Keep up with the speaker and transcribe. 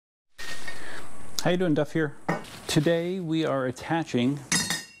How you doing, Duff here? Today we are attaching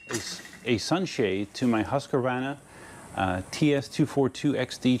a sunshade to my Husqvarna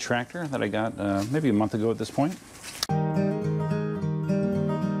TS242XD tractor that I got maybe a month ago at this point.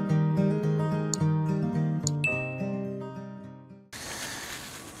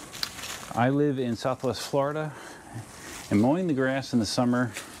 I live in Southwest Florida, and mowing the grass in the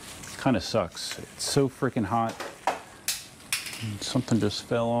summer kind of sucks. It's so freaking hot. Something just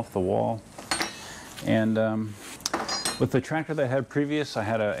fell off the wall. And with the tractor that I had previous, I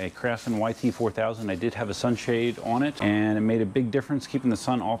had a Craftsman YT4000. I did have a sunshade on it, and it made a big difference keeping the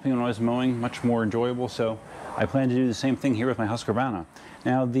sun off me when I was mowing, much more enjoyable. So I plan to do the same thing here with my Husqvarna.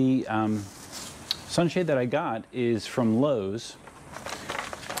 Now the sunshade that I got is from Lowe's,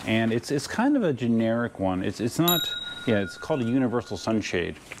 and it's kind of a generic one. It's not, yeah, it's called a universal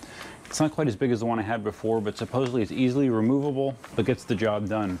sunshade. It's not quite as big as the one I had before, but supposedly it's easily removable, but gets the job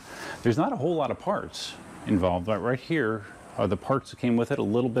done. There's not a whole lot of parts involved. Right here are the parts that came with it, a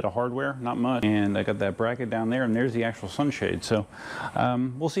little bit of hardware, not much. And I got that bracket down there, and there's the actual sunshade. So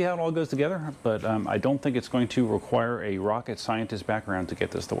we'll see how it all goes together, but I don't think it's going to require a rocket scientist background to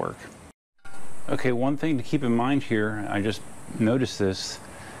get this to work. Okay, one thing to keep in mind here, I just noticed this,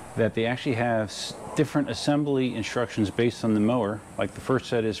 that they actually have different assembly instructions based on the mower. Like the first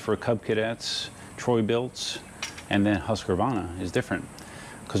set is for Cub Cadets, Troy Builts, and then Husqvarna is different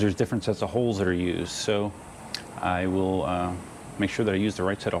because there's different sets of holes that are used. So I will make sure that I use the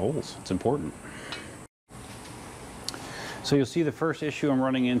right set of holes. It's important. So you'll see the first issue I'm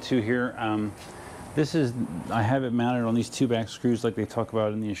running into here. This is, I have it mounted on these two back screws like they talk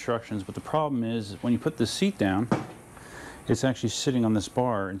about in the instructions, but the problem is when you put the seat down, it's actually sitting on this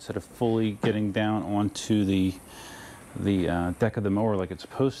bar instead of fully getting down onto the deck of the mower like it's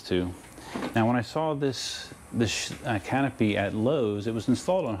supposed to. Now when I saw this canopy at Lowe's, it was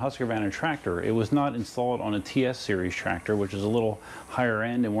installed on a Husqvarna tractor. It was not installed on a TS series tractor, which is a little higher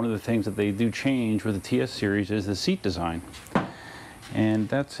end, and one of the things that they do change with the TS series is the seat design. And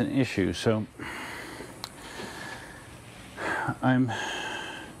that's an issue. So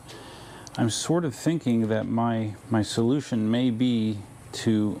I'm sort of thinking that my solution may be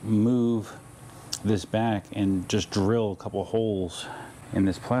to move this back and just drill a couple of holes in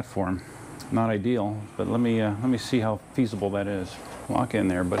this platform. Not ideal, but let me see how feasible that is. Lock in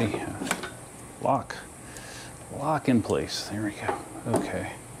there, buddy. Lock in place. There we go.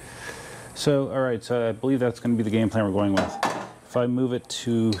 Okay. So, all right. So I believe that's going to be the game plan we're going with. If I move it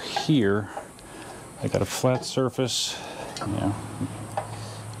to here, I got a flat surface. Yeah.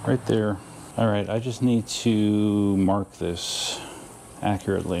 Right there. All right, I just need to mark this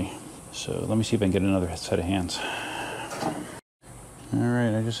accurately. So let me see if I can get another set of hands. All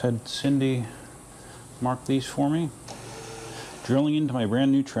right, I just had Cindy mark these for me. Drilling into my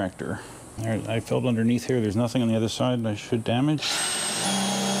brand new tractor. All right, I felt underneath here. There's nothing on the other side I should damage.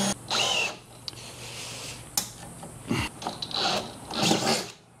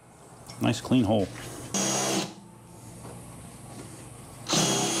 Nice clean hole.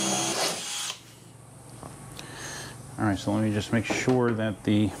 All right, so let me just make sure that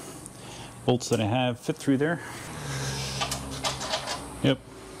the bolts that I have fit through there. Yep,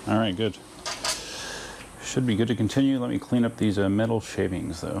 all right, good. Should be good to continue. Let me clean up these metal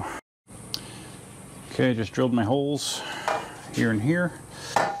shavings though. Okay, I just drilled my holes here and here.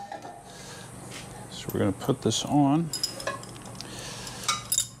 So we're gonna put this on.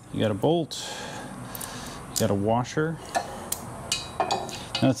 You got a bolt, you got a washer.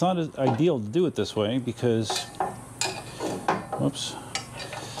 Now it's not as ideal to do it this way because whoops,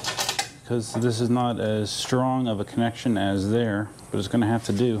 because this is not as strong of a connection as there, but it's going to have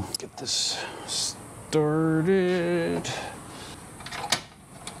to do. Get this started.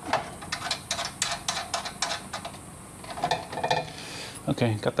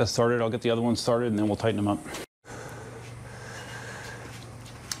 Okay, got that started. I'll get the other one started and then we'll tighten them up.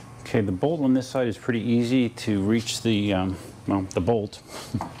 Okay, the bolt on this side is pretty easy to reach the, well, the bolt.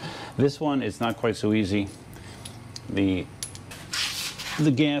 This one is not quite so easy. The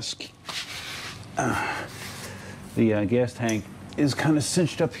gas tank is kind of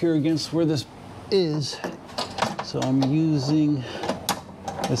cinched up here against where this is, so I'm using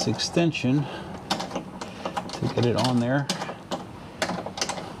this extension to get it on there.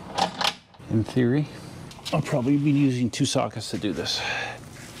 In theory, I'll probably be using 2 sockets to do this.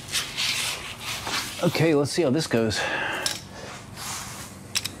 Okay, let's see how this goes.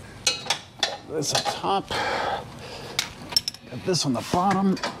 This up top. Got this on the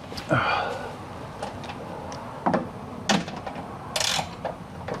bottom.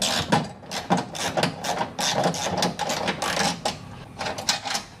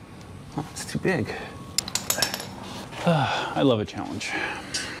 Oh, it's too big. I love a challenge.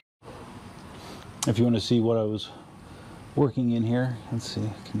 If you want to see what I was working in here, let's see,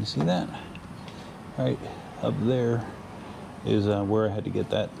 can you see that? Right up there is where I had to get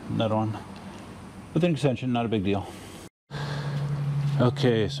that nut on. With an extension, not a big deal.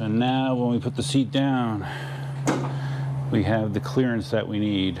 Okay, so now when we put the seat down, we have the clearance that we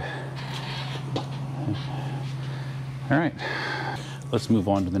need. All right, let's move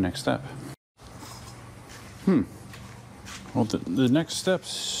on to the next step. Well, the next step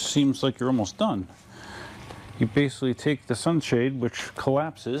seems like you're almost done. You basically take the sunshade, which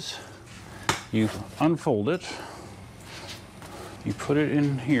collapses, you unfold it, you put it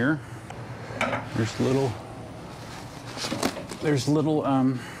in here. There's little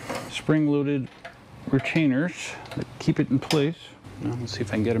spring-loaded retainers that keep it in place. Now, let's see if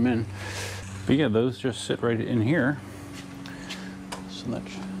I can get them in. But yeah, those just sit right in here. So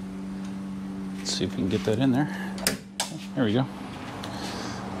let's see if we can get that in there. There we go.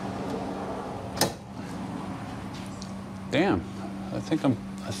 Damn, I think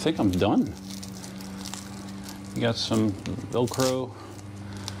I'm done. You got some Velcro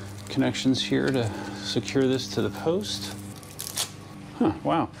connections here to secure this to the post. Huh,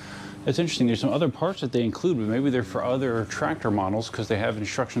 wow. That's interesting. There's some other parts that they include, but maybe they're for other tractor models because they have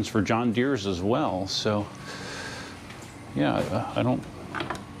instructions for John Deere's as well. So yeah, I don't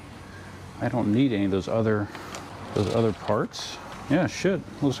need any of those other parts. Yeah, shit.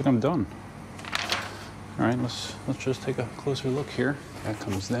 Looks like I'm done. All right, let's just take a closer look here. That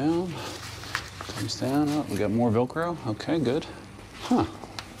comes down. Comes down. Oh, we got more Velcro. Okay, good. Huh.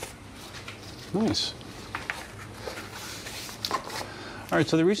 Nice. All right,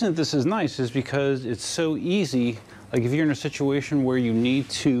 so the reason that this is nice is because it's so easy. Like if you're in a situation where you need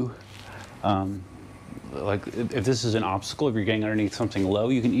to, like if this is an obstacle, if you're getting underneath something low,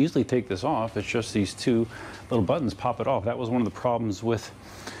 you can easily take this off. It's just these two little buttons pop it off. That was one of the problems with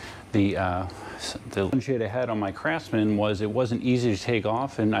the sunshade I had on my Craftsman was it wasn't easy to take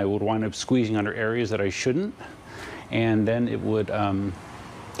off, and I would wind up squeezing under areas that I shouldn't, and then it would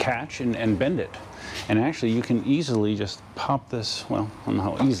catch and bend it. And actually you can easily just pop this, well, I don't know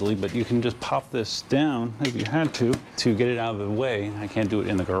how easily, but you can just pop this down if you had to get it out of the way. I can't do it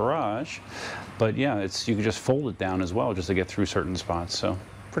in the garage, but yeah, you can just fold it down as well just to get through certain spots. So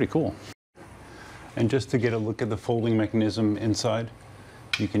pretty cool. And just to get a look at the folding mechanism inside,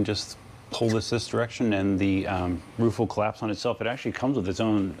 you can just pull this direction and the roof will collapse on itself. It actually comes with its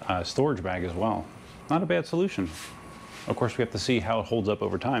own storage bag as well. Not a bad solution. Of course, we have to see how it holds up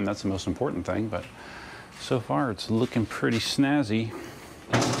over time. That's the most important thing, but so far it's looking pretty snazzy.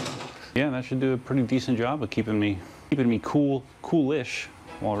 Yeah, that should do a pretty decent job of keeping me coolish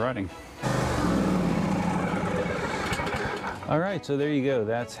while riding. All right, so there you go.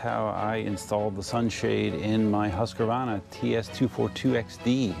 That's how I installed the sunshade in my Husqvarna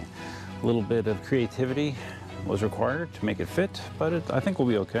TS242XD. A little bit of creativity was required to make it fit, but I think we'll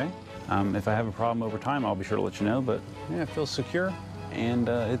be okay. If I have a problem over time, I'll be sure to let you know, but yeah, it feels secure, and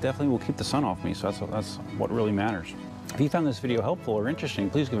it definitely will keep the sun off me, so that's what really matters. If you found this video helpful or interesting,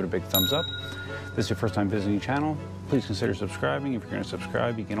 please give it a big thumbs up. If this is your first time visiting the channel, please consider subscribing. If you're going to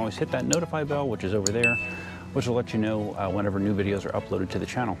subscribe, you can always hit that notify bell, which is over there, which will let you know whenever new videos are uploaded to the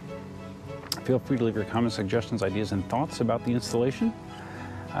channel. Feel free to leave your comments, suggestions, ideas, and thoughts about the installation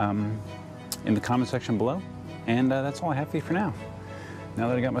in the comment section below. And that's all I have for you for now. Now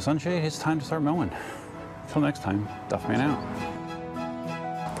that I got my sunshade, it's time to start mowing. Until next time, Duffman out.